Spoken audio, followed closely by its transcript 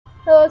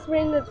Hello,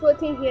 Spring. That's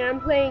 14 here.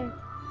 I'm playing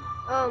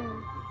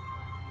um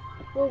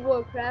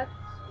Warcraft.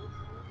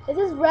 This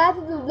is Wrath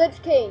of the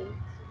Lich King.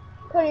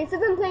 Cody, it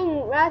says I'm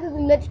playing Wrath of the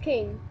Lich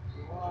King.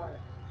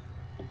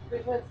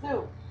 Spaceman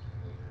Stu.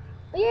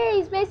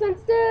 Yay, Spaceman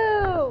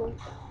Stew!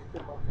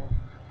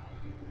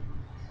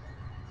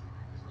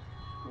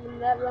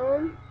 And that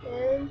one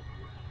and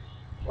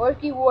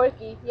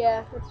Orky.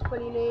 Yeah, that's a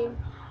funny name.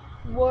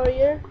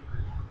 Warrior.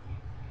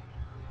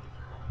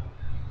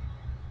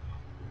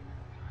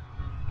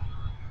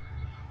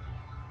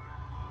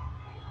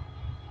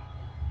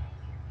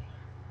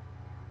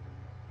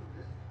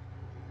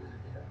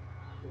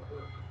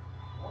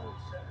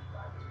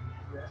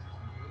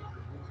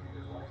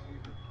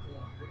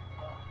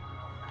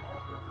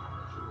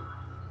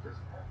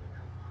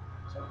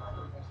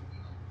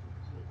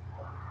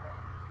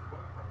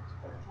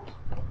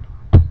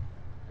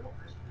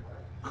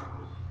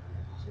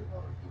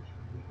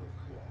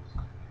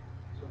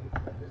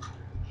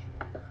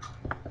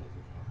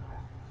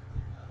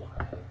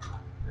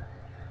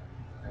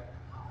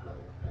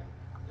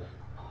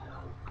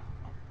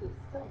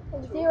 I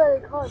see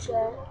what they call it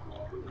that.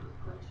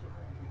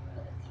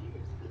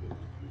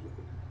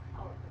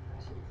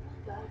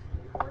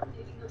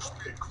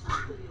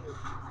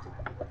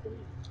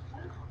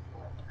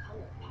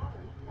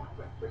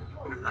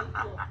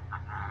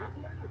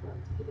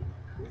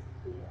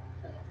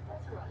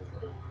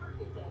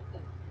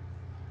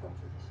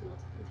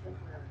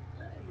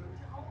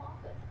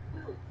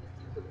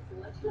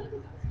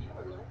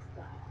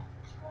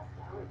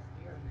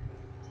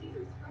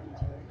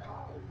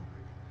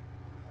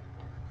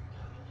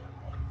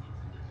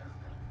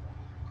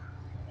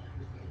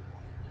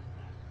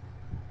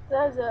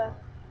 That's a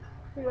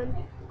human.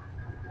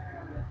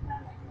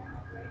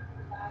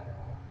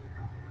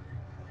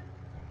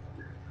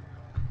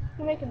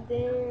 You make him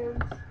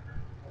dance.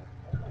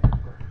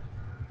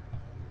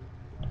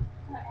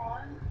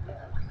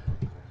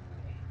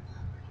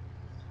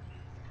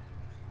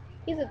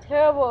 He's a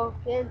terrible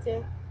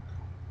dancer.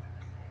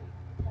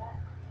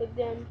 But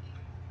then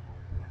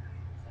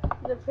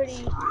he's a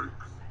pretty.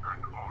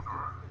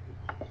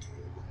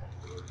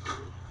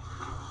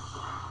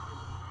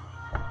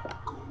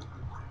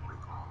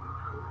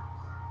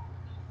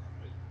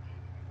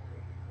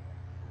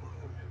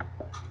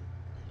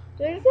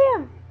 There's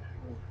him.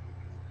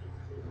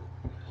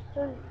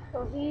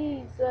 Oh,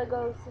 he's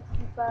level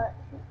 65.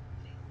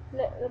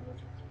 Level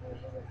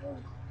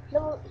 65.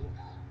 Level.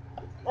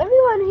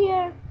 Everyone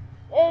here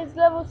is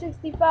level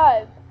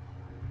 65.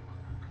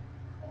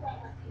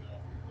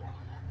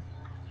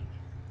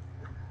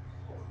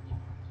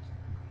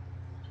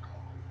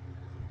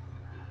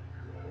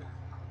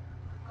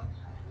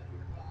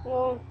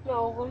 Well,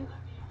 no of them.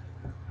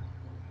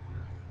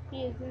 He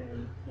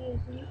isn't. He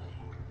isn't.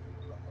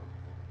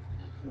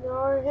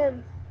 Nor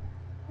him.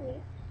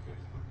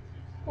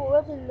 Oh,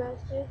 weapon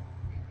master.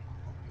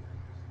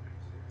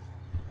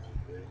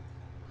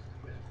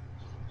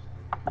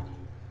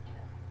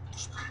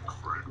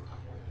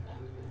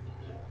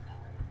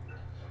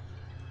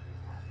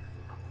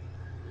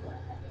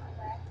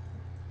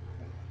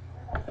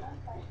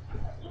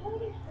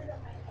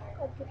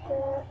 I get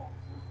that.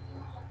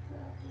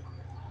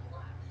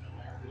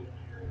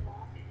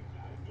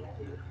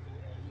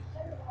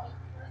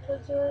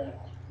 Wizard.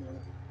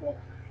 Yeah.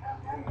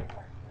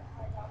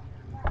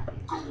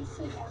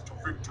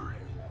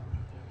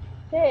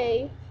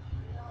 Hey,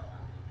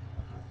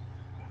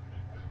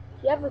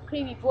 you have a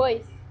creepy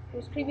voice. It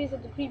was creepy as a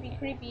creepy,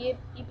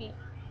 eepy.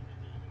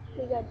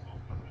 Oh my god.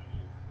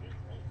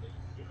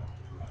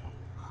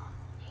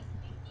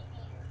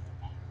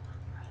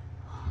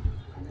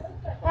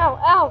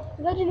 Ow!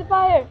 Legend of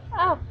Fire!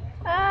 Ow!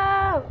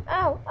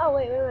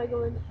 Wait, where am I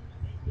going?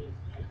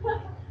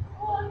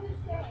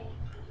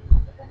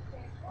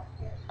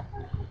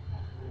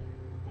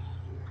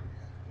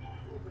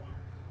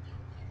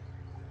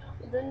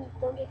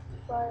 Don't get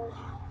fired.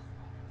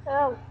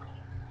 Ow!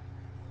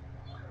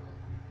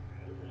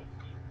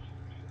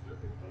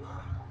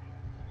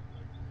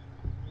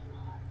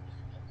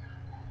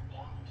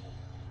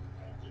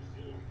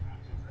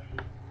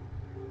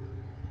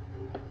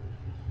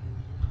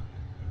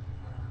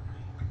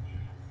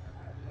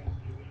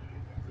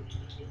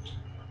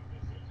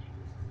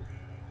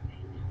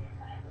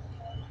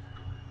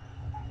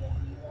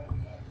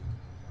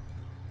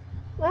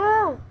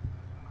 Ow!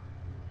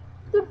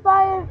 The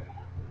fire!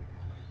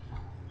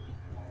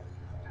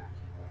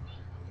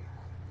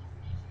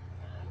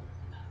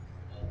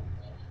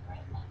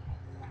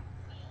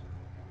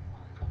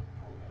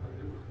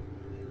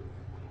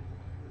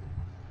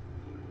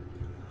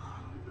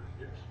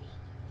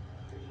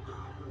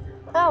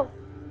 Ow!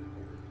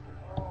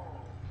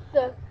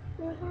 The.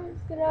 Let's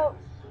get out.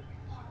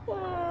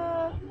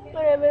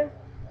 Whatever.